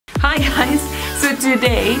Hi guys, so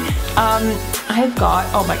today I've got,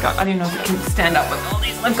 oh my god, I don't know if I can stand up with all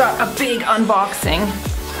these. I've got a big unboxing.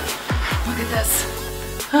 Look at this.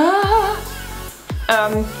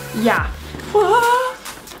 Yeah.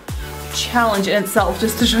 Challenge in itself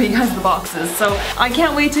just to show you guys the boxes. So I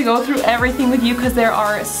can't wait to go through everything with you because there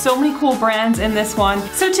are so many cool brands in this one.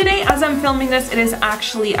 So today, as I'm filming this, it is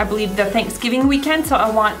actually, I believe, the Thanksgiving weekend. So I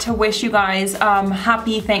want to wish you guys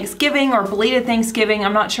happy Thanksgiving or belated Thanksgiving.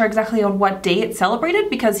 I'm not sure exactly on what day it's celebrated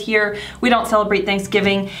because here we don't celebrate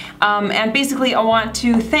Thanksgiving. And basically I want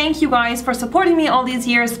to thank you guys for supporting me all these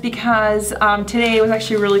years because today was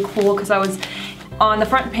actually really cool because I was on the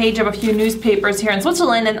front page of a few newspapers here in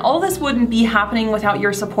Switzerland, and all this wouldn't be happening without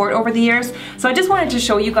your support over the years. So I just wanted to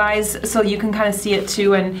show you guys so you can kind of see it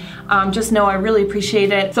too, and just know I really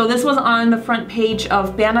appreciate it. So this was on the front page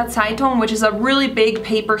of Berner Zeitung, which is a really big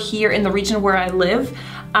paper here in the region where I live.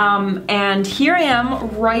 And here I am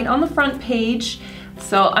right on the front page.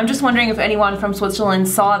 So I'm just wondering if anyone from Switzerland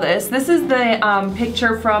saw this. This is the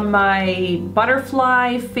picture from my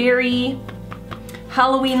butterfly fairy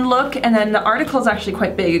Halloween look, and then the article is actually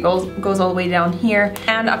quite big. It goes all the way down here.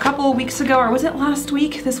 And a couple of weeks ago, or was it last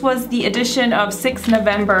week? This was the edition of 6th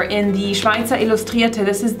November in the Schweizer Illustrierte.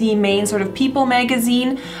 This is the main sort of people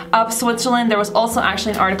magazine of Switzerland. There was also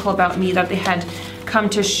actually an article about me that they had come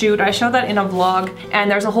to shoot. I showed that in a vlog, and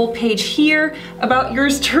there's a whole page here about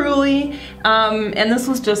yours truly. And this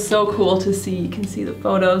was just so cool to see. You can see the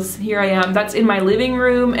photos. Here I am. That's in my living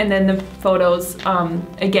room, and then the photos,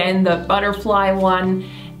 again, the butterfly one.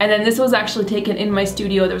 And then this was actually taken in my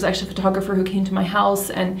studio. There was actually a photographer who came to my house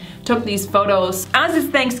and took these photos. As it's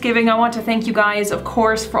Thanksgiving, I want to thank you guys, of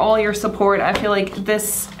course, for all your support. I feel like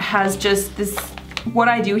this has just what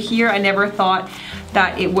I do here, I never thought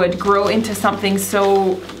that it would grow into something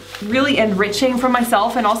so really enriching for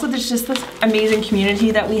myself, and also there's just this amazing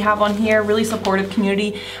community that we have on here, really supportive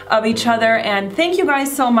community of each other, and thank you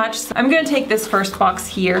guys so much. So I'm gonna take this first box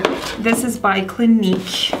here. This is by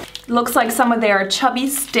Clinique. Looks like some of their Chubby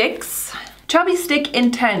Sticks. Chubby Stick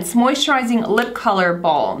Intense Moisturizing Lip Color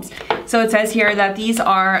Balms. So it says here that these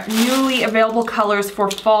are newly available colors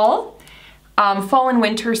for fall. Fall and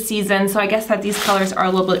winter season, so I guess that these colors are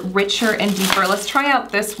a little bit richer and deeper. Let's try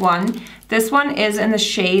out this one. This one is in the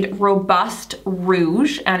shade Robust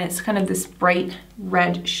Rouge, and it's kind of this bright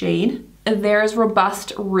red shade. There's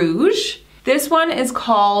Robust Rouge. This one is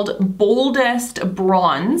called Boldest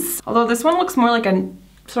Bronze, although this one looks more like a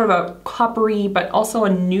sort of a coppery but also a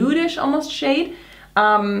nudish almost shade.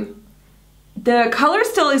 The color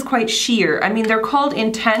still is quite sheer. I mean, they're called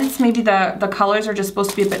intense. Maybe the colors are just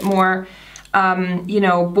supposed to be a bit more you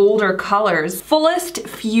know, bolder colors. Fullest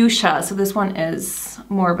Fuchsia, so this one is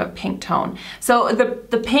more of a pink tone. So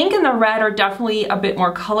the pink and the red are definitely a bit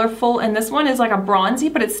more colorful, and this one is like a bronzy,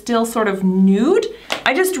 but it's still sort of nude.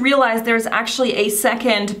 I just realized there's actually a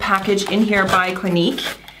second package in here by Clinique.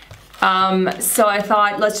 So I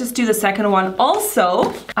thought, let's just do the second one.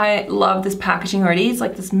 Also, I love this packaging already. It's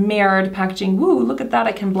like this mirrored packaging. Woo, look at that,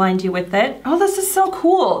 I can blind you with it. Oh, this is so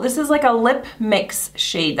cool. This is like a lip mix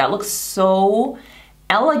shade. That looks so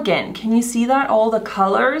elegant. Can you see that? All the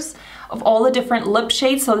colors of all the different lip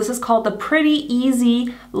shades. So this is called the Pretty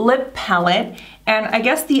Easy Lip Palette. And I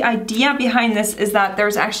guess the idea behind this is that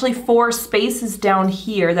there's actually 4 spaces down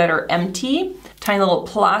here that are empty. Tiny little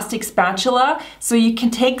plastic spatula, so you can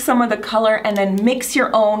take some of the color and then mix your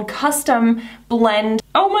own custom blend.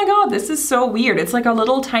 Oh my god, this is so weird. It's like a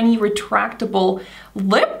little tiny retractable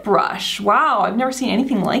lip brush. Wow, I've never seen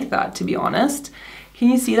anything like that, to be honest. Can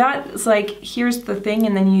you see that? It's like, here's the thing,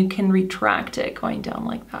 and then you can retract it going down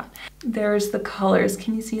like that. There's the colors.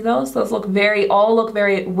 Can you see those? Those look all look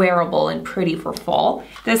very wearable and pretty for fall.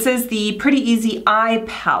 This is the Pretty Easy Eye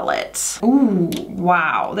Palette. Ooh,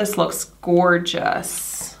 wow, this looks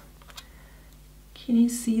gorgeous. Can you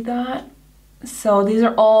see that? So these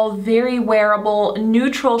are all very wearable,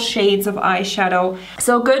 neutral shades of eyeshadow.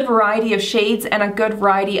 So a good variety of shades and a good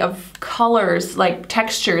variety of colors, like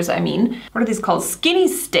textures, I mean. What are these called? Skinny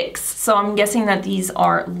sticks. So I'm guessing that these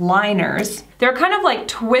are liners. They're kind of like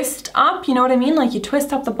twist up, you know what I mean? Like you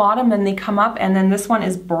twist up the bottom and they come up, and then this one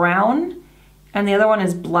is brown and the other one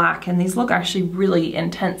is black, and these look actually really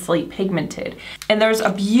intensely pigmented. And there's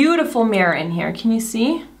a beautiful mirror in here. Can you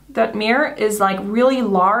see? That mirror is like really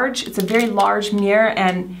large. It's a very large mirror,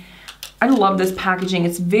 and I love this packaging.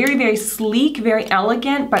 It's very, very sleek, very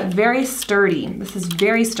elegant, but very sturdy. This is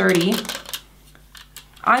very sturdy.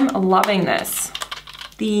 I'm loving this.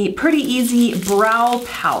 The Pretty Easy Brow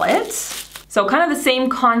Palette. So kind of the same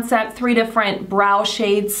concept, 3 different brow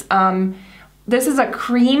shades. This is a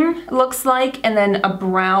cream, looks like, and then a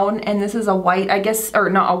brown, and this is a white, I guess, or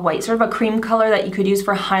not a white, sort of a cream color that you could use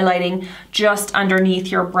for highlighting just underneath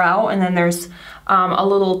your brow, and then there's a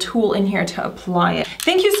little tool in here to apply it.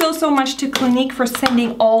 Thank you so much to Clinique for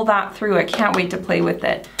sending all that through. I can't wait to play with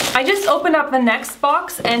it. I just opened up the next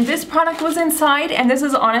box and this product was inside, and this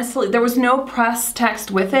is honestly, there was no press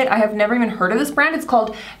text with it. I have never even heard of this brand. It's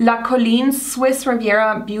called La Colline Swiss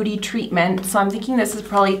Riviera Beauty Treatment. So I'm thinking this is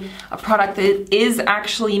probably a product that is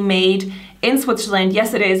actually made in Switzerland.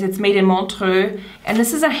 Yes, it is. It's made in Montreux. And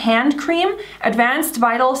this is a hand cream, Advanced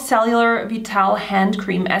Vital Cellular Vital Hand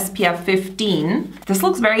Cream SPF 15. This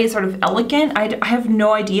looks very sort of elegant. I have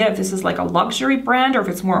no idea if this is like a luxury brand or if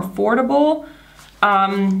it's more affordable.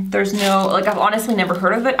 There's no, like, I've honestly never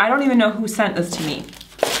heard of it. I don't even know who sent this to me.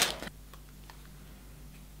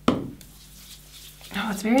 Oh,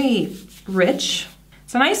 it's very rich.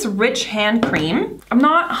 It's a nice rich hand cream. I'm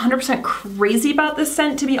not 100% crazy about this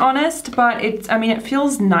scent, to be honest, but it's, I mean, it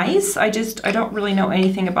feels nice. I don't really know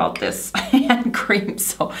anything about this hand cream,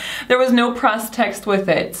 so there was no press text with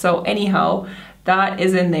it. So anyhow, that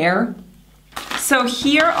is in there. So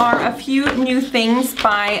here are a few new things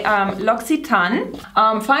by L'Occitane.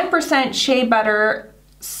 5% shea butter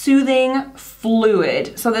soothing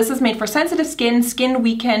fluid. So this is made for sensitive skin, skin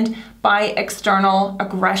weakened by external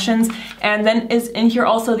aggressions. And then is in here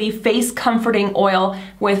also the face comforting oil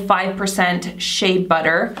with 5% shea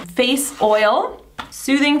butter. Face oil,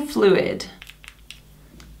 soothing fluid.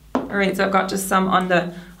 All right, so I've got just some on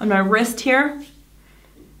my wrist here.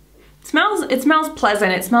 It smells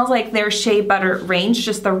pleasant. It smells like their shea butter range,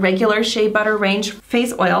 just the regular shea butter range.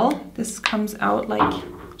 Face oil, this comes out like,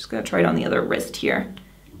 I'm just gonna try it on the other wrist here.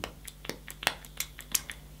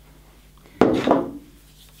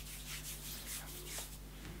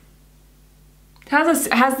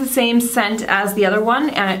 It has the same scent as the other one,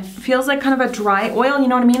 and it feels like kind of a dry oil, you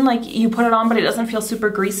know what I mean? Like you put it on, but it doesn't feel super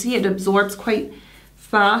greasy. It absorbs quite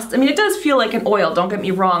fast. I mean, it does feel like an oil, don't get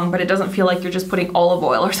me wrong, but it doesn't feel like you're just putting olive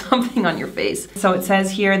oil or something on your face. So it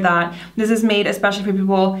says here that this is made especially for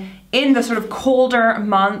people in the sort of colder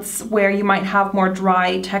months where you might have more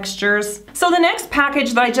dry textures. So the next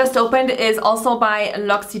package that I just opened is also by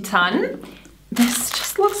L'Occitane. This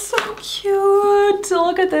just looks so cute.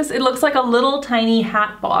 Look at this. It looks like a little tiny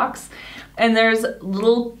hat box. And there's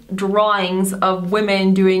little drawings of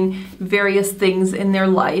women doing various things in their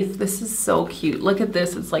life. This is so cute. Look at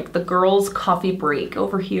this. It's like the girls' coffee break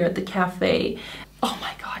over here at the cafe. Oh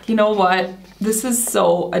my God, you know what? This is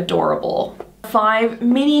so adorable. 5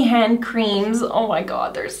 mini hand creams. Oh my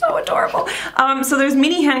God, they're so adorable. So there's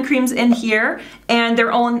mini hand creams in here, and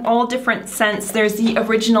they're all different scents. There's the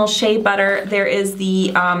original shea butter. There is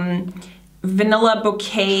the vanilla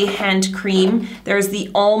bouquet hand cream. There's the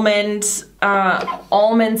almond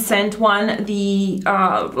scent one. The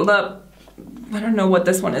I don't know what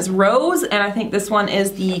this one is, rose, and I think this one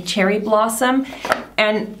is the cherry blossom.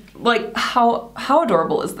 And like, how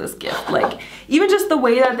adorable is this gift? Like, even just the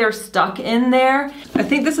way that they're stuck in there. I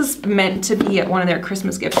think this is meant to be at one of their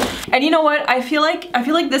Christmas gifts. And you know what? I feel like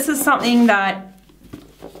this is something that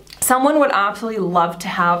someone would absolutely love to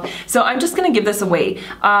have. So I'm just gonna give this away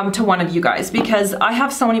to one of you guys, because I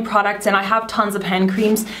have so many products and I have tons of hand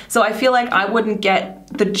creams. So I feel like I wouldn't get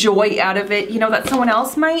the joy out of it, you know, that someone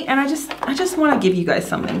else might. And I just wanna give you guys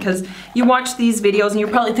something, because you watch these videos and you're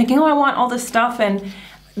probably thinking, oh, I want all this stuff, and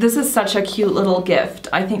this is such a cute little gift.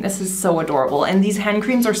 I think this is so adorable, and these hand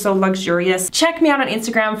creams are so luxurious. Check me out on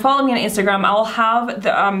Instagram, follow me on Instagram. I'll have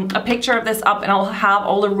the, a picture of this up, and I'll have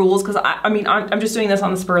all the rules, because I mean, I'm just doing this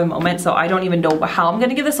on the spur of the moment, so I don't even know how I'm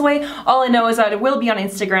gonna give this away. All I know is that it will be on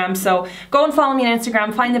Instagram, so go and follow me on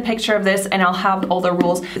Instagram, find the picture of this, and I'll have all the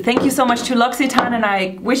rules. Thank you so much to L'Occitane, and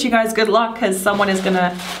I wish you guys good luck, because someone is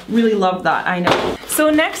gonna really love that, I know. So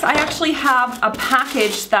next, I actually have a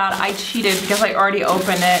package that I cheated because I already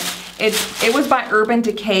opened it. It was by Urban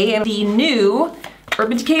Decay, and the new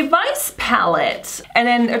Urban Decay Vice palette. And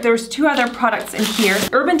then there's 2 other products in here.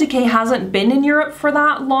 Urban Decay hasn't been in Europe for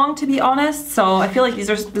that long, to be honest, so I feel like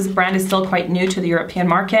this brand is still quite new to the European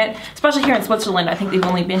market, especially here in Switzerland. I think they've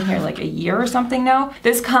only been here like a year or something now.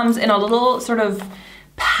 This comes in a little sort of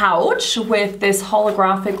pouch with this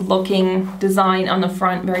holographic looking design on the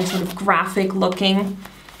front, very sort of graphic looking.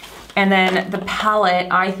 And then the palette,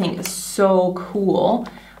 I think, is so cool.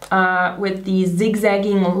 With the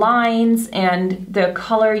zigzagging lines, and the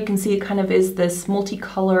color, you can see it kind of is this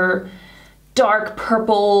multicolor, dark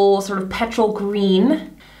purple, sort of petrol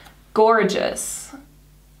green. Gorgeous.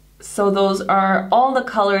 So those are all the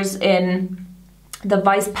colors in the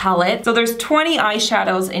Vice palette. So there's 20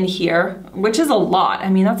 eyeshadows in here, which is a lot. I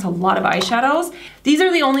mean, that's a lot of eyeshadows. These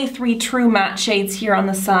are the only 3 true matte shades here on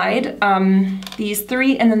the side. These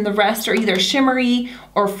 3, and then the rest are either shimmery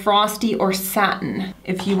or frosty or satin.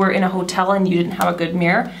 If you were in a hotel and you didn't have a good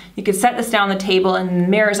mirror, you could set this down on the table and the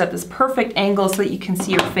mirror's at this perfect angle so that you can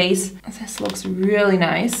see your face. This looks really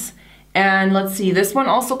nice. And let's see, this one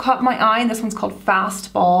also caught my eye. This one's called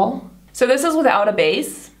Fastball. So this is without a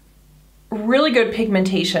base. Really good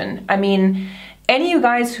pigmentation. I mean, any of you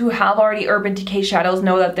guys who have already Urban Decay shadows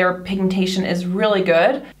know that their pigmentation is really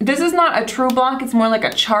good. This is not a true black, it's more like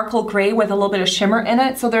a charcoal gray with a little bit of shimmer in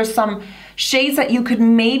it. So there's some shades that you could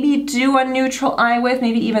maybe do a neutral eye with,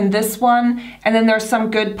 maybe even this one. And then there's some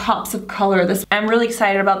good pops of color. I'm really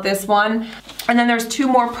excited about this one. And then there's 2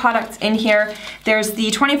 more products in here. There's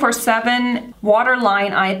the 24/7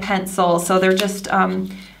 Waterline Eye Pencil. So they're just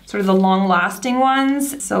sort of the long-lasting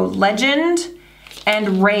ones. So Legend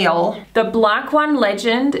and Rail. The black one,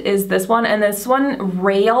 Legend, is this one, and this one,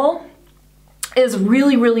 Rail, is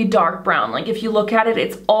really, really dark brown. Like if you look at it,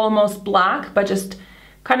 it's almost black, but just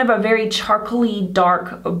kind of a very charcoaly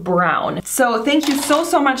dark brown. So thank you so,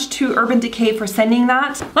 so much to Urban Decay for sending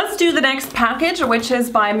that. Let's do the next package, which is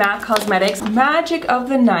by MAC Cosmetics, Magic of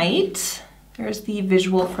the Night. There's the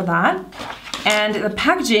visual for that. And the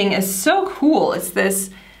packaging is so cool. It's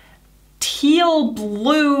this teal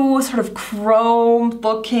blue, sort of chrome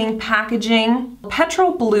looking packaging.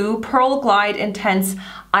 Petrol Blue Pearl Glide Intense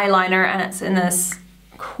eyeliner, and it's in this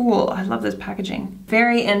cool, I love this packaging.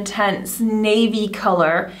 Very intense navy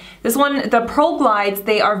color. This one, the Pearl Glides,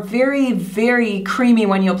 they are very, very creamy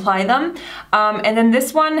when you apply them. And then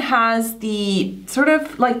this one has the sort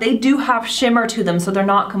of, like, they do have shimmer to them, so they're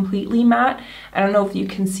not completely matte. I don't know if you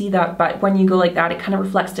can see that, but when you go like that, it kind of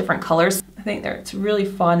reflects different colors. I think it's really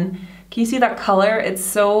fun. Can you see that color? It's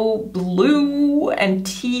so blue and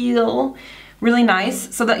teal, really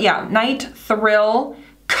nice. So that, yeah, Night Thrill,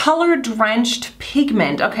 Color Drenched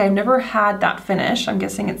Pigment. Okay, I've never had that finish. I'm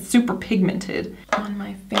guessing it's super pigmented. On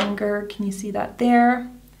my finger, can you see that there?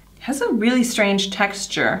 It has a really strange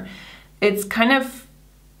texture. It's kind of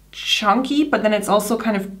chunky, but then it's also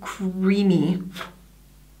kind of creamy.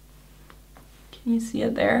 Can you see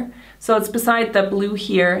it there? So it's beside the blue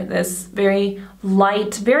here, this very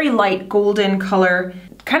light golden color.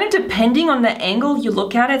 Kind of depending on the angle you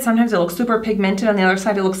look at it, sometimes it looks super pigmented. On the other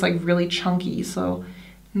side, it looks like really chunky. So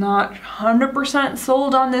not 100%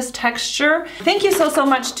 sold on this texture. Thank you so, so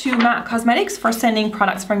much to MAC Cosmetics for sending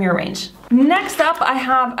products from your range. Next up, I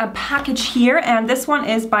have a package here, and this one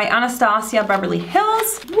is by Anastasia Beverly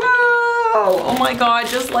Hills. Whoa! Oh my god,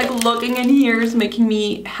 just like looking in here is making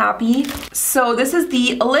me happy. So this is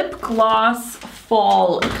the Lip Gloss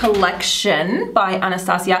Fall Collection by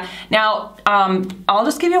Anastasia. Now, I'll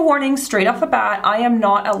just give you a warning straight off the bat. I am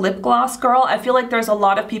not a lip gloss girl. I feel like there's a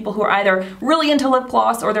lot of people who are either really into lip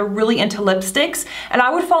gloss or they're really into lipsticks, and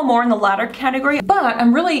I would fall more in the latter category, but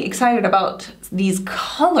I'm really excited about these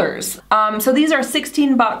colors. So these are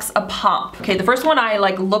 16 bucks a pop. Okay, the first one I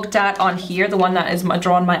like looked at on here, the one that is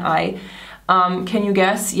drawn my eye. Can you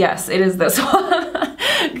guess? Yes, it is this one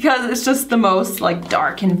because it's just the most like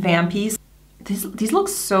dark and vampy. These look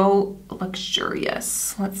so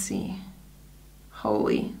luxurious. Let's see.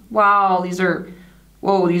 Holy, wow, these are,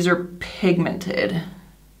 whoa, these are pigmented.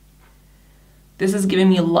 This is giving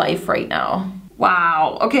me life right now.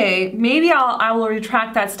 Wow, okay, maybe I will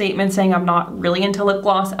retract that statement saying I'm not really into lip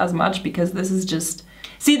gloss as much, because this is just,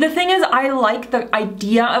 see, the thing is, I like the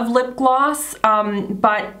idea of lip gloss,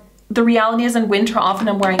 but the reality is in winter often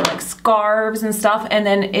I'm wearing like scarves and stuff, and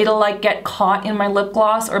then it'll like get caught in my lip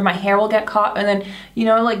gloss, or my hair will get caught, and then, you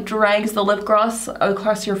know, like drags the lip gloss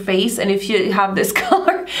across your face. And if you have this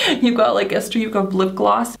color, you've got like a streak of lip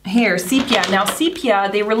gloss. Here, Sepia. Now Sepia,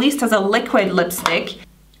 they released as a liquid lipstick.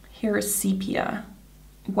 Here is Sepia.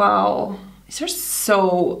 Wow, these are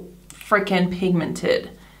so freaking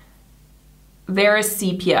pigmented. There is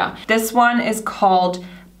Sepia. This one is called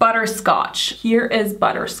Butterscotch. Here is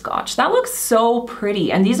Butterscotch. That looks so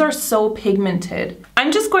pretty, and these are so pigmented.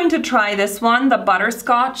 I'm just going to try this one, the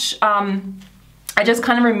Butterscotch. I just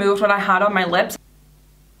kind of removed what I had on my lips.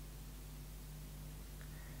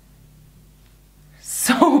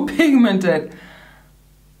 So pigmented.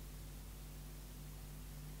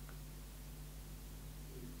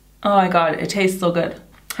 Oh my god, it tastes so good.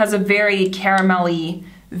 Has a very caramelly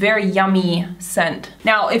very yummy scent.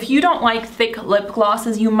 Now, if you don't like thick lip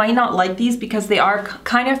glosses, you might not like these because they are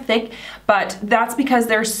kind of thick, but that's because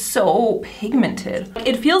they're so pigmented.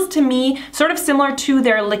 It feels to me sort of similar to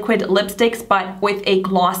their liquid lipsticks, but with a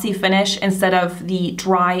glossy finish instead of the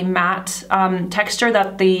dry matte texture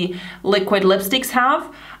that the liquid lipsticks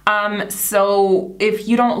have. So if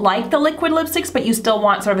you don't like the liquid lipsticks, but you still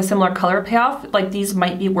want sort of a similar color payoff, like these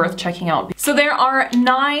might be worth checking out. So there are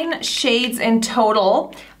 9 shades in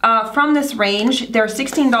total from this range. They're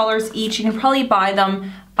 $16 each. You can probably buy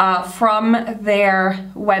them from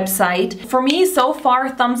their website. For me, so far,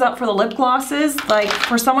 thumbs up for the lip glosses. Like,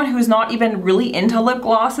 for someone who's not even really into lip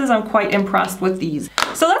glosses, I'm quite impressed with these.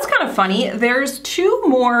 So that's kind of funny. There's 2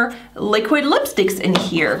 more liquid lipsticks in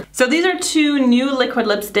here. So these are 2 new liquid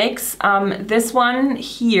lipsticks. This one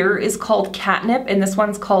here is called Catnip, and this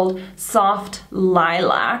one's called Soft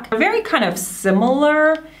Lilac. They're very kind of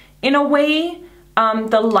similar in a way.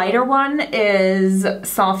 The lighter one is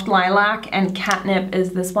Soft Lilac and Catnip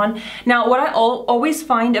is this one. Now, what I always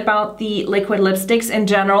find about the liquid lipsticks in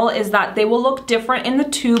general is that they will look different in the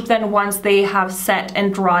tube than once they have set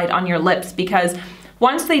and dried on your lips, because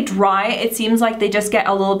once they dry, it seems like they just get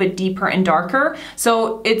a little bit deeper and darker.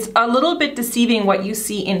 So it's a little bit deceiving what you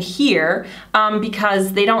see in here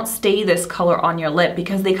because they don't stay this color on your lip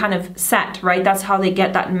because they kind of set, right? That's how they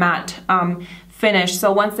get that matte finish.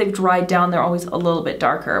 So once they've dried down, they're always a little bit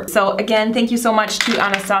darker. So again, thank you so much to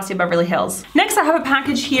Anastasia, Beverly Hills. Next, I have a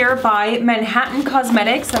package here by Manhattan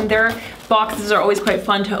Cosmetics, and their boxes are always quite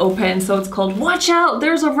fun to open. So it's called Watch Out,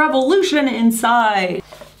 There's a Revolution Inside.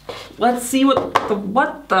 Let's see what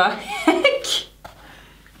the heck?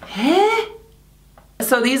 Huh?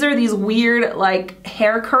 So these are these weird like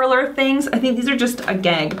hair curler things. I think these are just a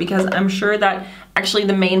gag because I'm sure that actually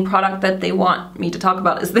the main product that they want me to talk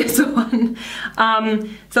about is this one.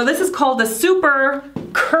 So this is called the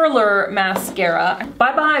Supercurler Mascara.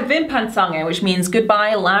 Bye bye Vinpansange, which means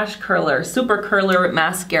goodbye lash curler. Supercurler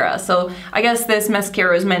Mascara. So I guess this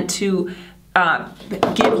mascara is meant to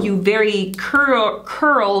give you very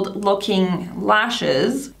curled looking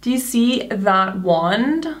lashes. Do you see that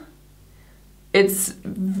wand? It's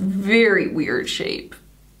very weird shape.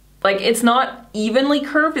 Like, it's not evenly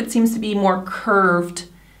curved, it seems to be more curved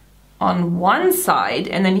on one side,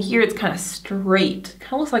 and then here it's kind of straight.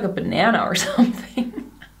 Kind of looks like a banana or something.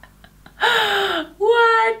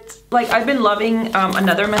 What? Like, I've been loving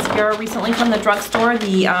another mascara recently from the drugstore.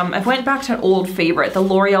 I went back to an old favorite, the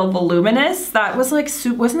L'Oreal Voluminous. That was like,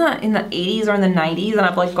 wasn't that in the 80s or in the 90s? And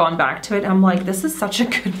I've like gone back to it. I'm like, this is such a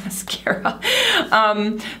good mascara.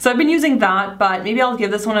 So I've been using that, but maybe I'll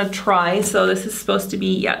give this one a try. So this is supposed to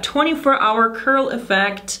be, yeah, 24-hour curl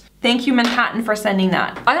effect. Thank you, Manhattan, for sending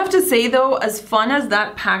that. I have to say though, as fun as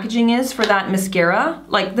that packaging is for that mascara,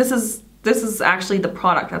 like this is actually the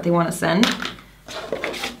product that they want to send.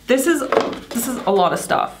 This is a lot of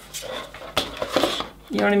stuff.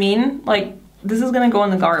 You know what I mean? Like, this is gonna go in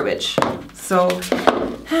the garbage. So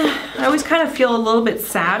I always kind of feel a little bit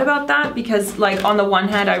sad about that because, like, on the one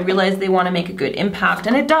hand, I realize they want to make a good impact,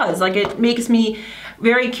 and it does. Like, it makes me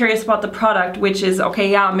very curious about the product, which is,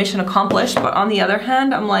 okay, yeah, mission accomplished, but on the other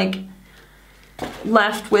hand, I'm like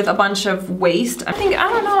left with a bunch of waste. I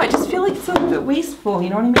don't know, I just feel like it's a little bit wasteful, you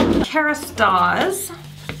know what I mean? Kerastase.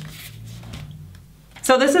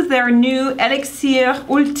 So this is their new Elixir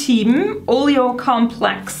Ultime Oleo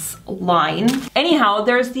Complex line. Anyhow,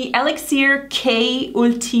 there's the Elixir K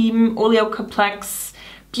Ultime Oleo Complex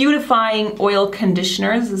Beautifying Oil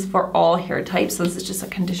Conditioner. This is for all hair types, so this is just a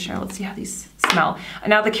conditioner. Let's see how these smell. And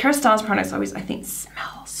now the Kerastase products always, I think,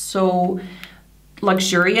 smell so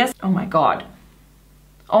luxurious. Oh my god.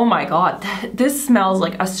 Oh my god, this smells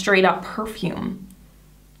like a straight up perfume.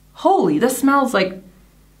 Holy, this smells like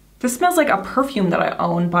a perfume that I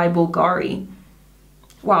own by Bulgari.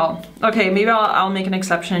 Wow. Okay, maybe I'll make an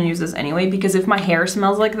exception and use this anyway, because if my hair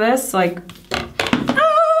smells like this, like,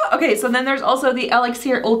 ah! Okay, so then there's also the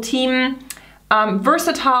Elixir Ultime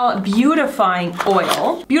Versatile Beautifying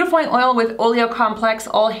Oil. Beautifying oil with oleo complex,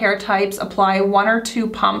 all hair types. Apply 1 or 2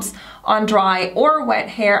 pumps on dry or wet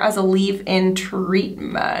hair as a leave-in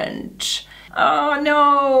treatment. Oh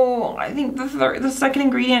no, I think the second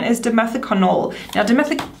ingredient is dimethiconol. Now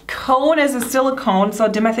dimethicone is a silicone, so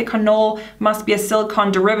dimethiconol must be a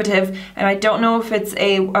silicone derivative, and I don't know if it's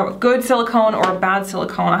a good silicone or a bad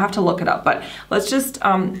silicone. I'll have to look it up, but let's just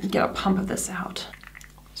get a pump of this out.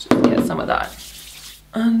 Let's just get some of that.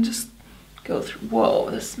 And just go through, whoa,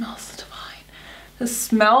 this smells divine. This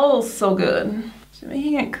smells so good.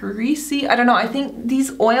 Making it greasy. I don't know, I think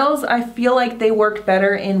these oils, I feel like they work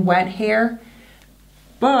better in wet hair,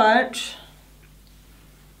 but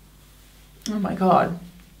oh my god,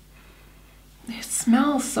 it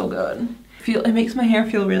smells so good. It makes my hair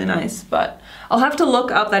feel really nice, but I'll have to look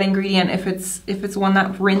up that ingredient if it's one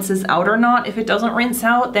that rinses out or not. If it doesn't rinse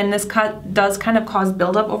out, then this does kind of cause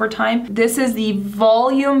buildup over time. This is the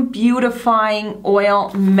Volume Beautifying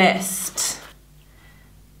Oil Mist.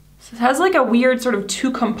 So it has like a weird sort of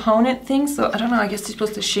 2-component thing, so I don't know, I guess you're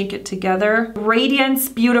supposed to shake it together. Radiance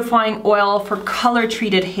Beautifying Oil for color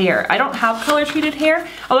treated hair. I don't have color treated hair.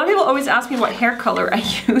 A lot of people always ask me what hair color I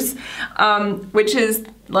use, which is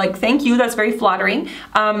like, thank you, that's very flattering,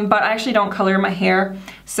 but I actually don't color my hair.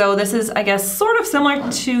 So this is, I guess, sort of similar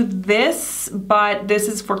to this, but this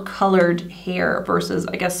is for colored hair versus,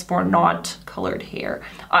 I guess, for not colored hair.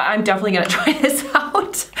 I'm definitely gonna try this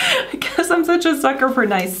out because I'm such a sucker for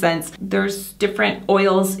nice scents. There's different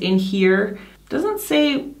oils in here. Doesn't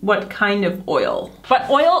say what kind of oil. But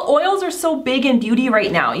oils are so big in beauty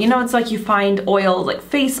right now. You know, it's like you find oils like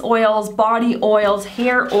face oils, body oils,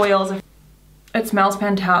 hair oils. It smells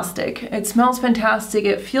fantastic. It smells fantastic.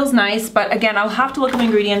 It feels nice, but again, I'll have to look at the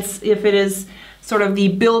ingredients. If it is sort of the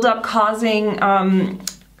buildup causing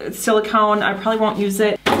silicone, I probably won't use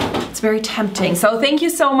it. It's very tempting. So thank you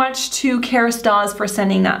so much to Kerastase for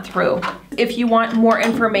sending that through. If you want more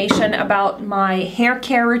information about my hair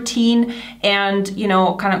care routine and, you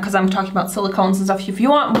know, kind of, because I'm talking about silicones and stuff, if you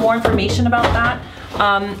want more information about that,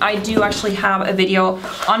 I do actually have a video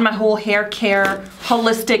on my whole hair care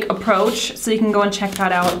holistic approach, so you can go and check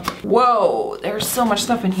that out. Whoa, there's so much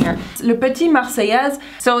stuff in here. Le Petit Marseillais.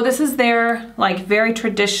 So this is their like very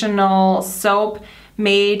traditional soap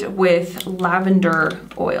made with lavender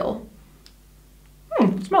oil.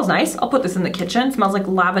 Smells nice. I'll put this in the kitchen. It smells like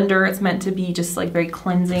lavender. It's meant to be just like very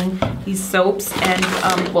cleansing, these soaps.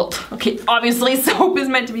 And well, okay, obviously soap is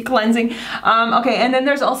meant to be cleansing. Okay, and then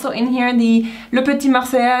there's also in here the Le Petit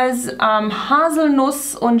Marseillais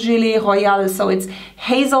Hazelnut und Gelee Royal. So it's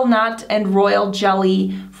hazelnut and royal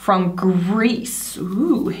jelly from Greece.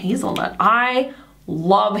 Ooh, hazelnut. I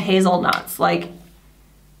love hazelnuts. Like,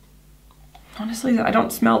 honestly, I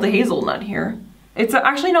don't smell the hazelnut here. It's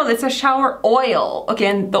actually, no, it's a shower oil.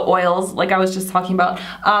 Again, the oils, like I was just talking about.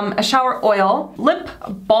 A shower oil, lip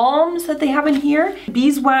balms that they have in here,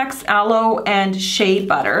 beeswax, aloe, and shea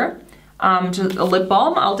butter. Just a lip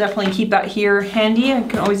balm. I'll definitely keep that here handy. I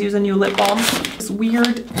can always use a new lip balm. This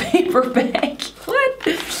weird paper bag. What?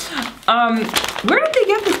 Where did they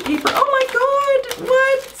get this paper? Oh my god!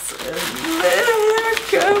 What the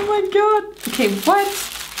heck? Oh my god. Okay, what?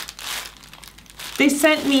 They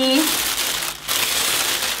sent me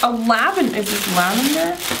a lavender. Is this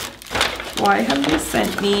lavender? Why have they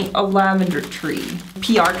sent me a lavender tree?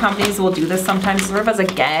 PR companies will do this sometimes, sort of as a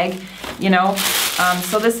gag, you know?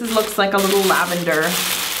 So this looks like a little lavender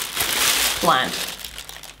plant.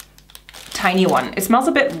 Tiny one. It smells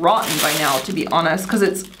a bit rotten by now, to be honest, because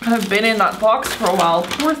it's kind of been in that box for a while.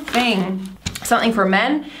 Poor thing. Something for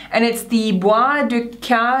men, and it's the Bois de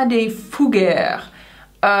Cas de Fougères.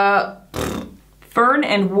 Fern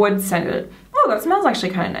and wood scented. Oh, that smells actually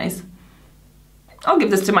kind of nice. I'll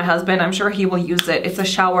give this to my husband. I'm sure he will use it. It's a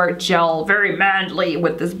shower gel, very manly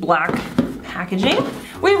with this black packaging.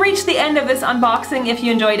 We reached the end of this unboxing. If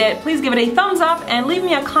you enjoyed it, please give it a thumbs up and leave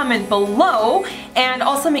me a comment below. And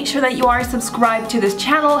also make sure that you are subscribed to this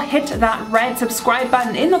channel. Hit that red subscribe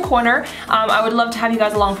button in the corner. I would love to have you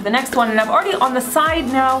guys along for the next one. And I've already on the side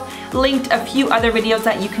now linked a few other videos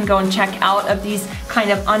that you can go and check out of these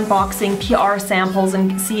kind of unboxing PR samples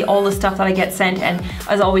and see all the stuff that I get sent. And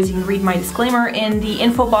as always, you can read my disclaimer in the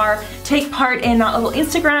info bar. Take part in that little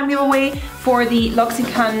Instagram giveaway for the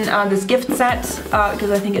L'Occitane, this gift set,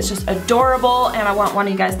 because I think it's just adorable and I want one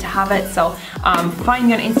of you guys to have it. So find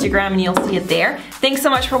me on Instagram and you'll see it there. Thanks so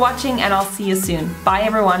much for watching and I'll see you soon. Bye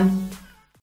everyone.